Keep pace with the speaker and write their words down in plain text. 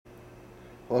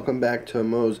Welcome back to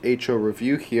MosHO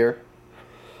review here.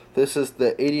 This is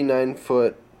the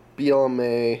 89-foot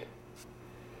BLMA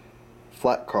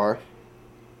flat car.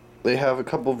 They have a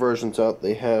couple versions out.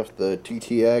 They have the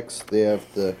TTX,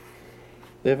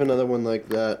 they have another one like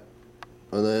that,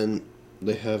 and then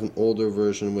they have an older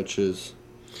version and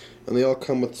they all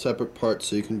come with separate parts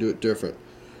so you can do it different.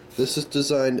 This is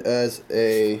designed as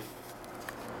it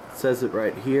says it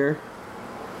right here,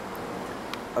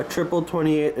 a triple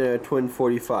 28 and a twin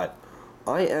 45.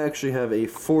 I actually have a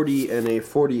 40 and a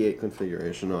 48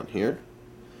 configuration on here.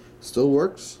 Still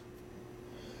works.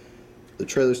 The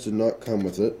trailers did not come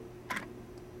with it.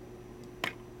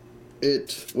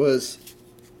 It was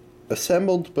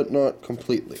assembled but not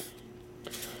completely.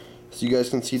 So you guys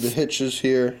can see the hitches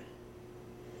here.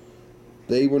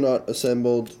 They were not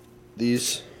assembled.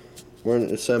 These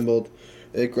weren't assembled.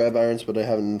 They had grab irons, but I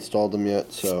haven't installed them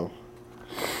yet, so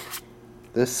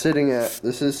this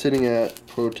is sitting at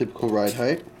prototypical ride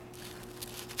height.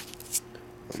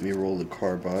 Let me roll the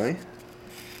car by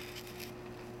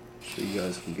so you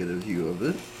guys can get a view of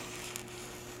it.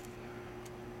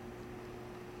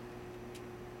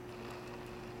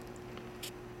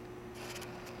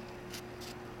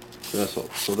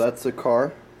 So that's the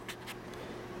car.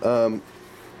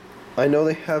 I know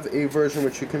they have a version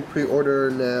which you can pre-order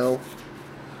now.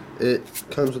 It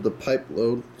comes with a pipe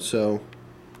load, so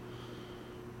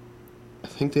I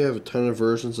think they have a ton of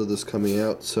versions of this coming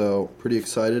out, so pretty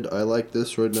excited. I like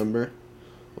this road number.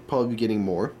 I'll probably be getting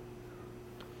more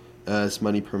as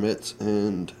money permits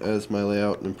and as my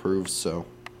layout improves, so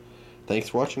thanks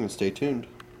for watching and stay tuned.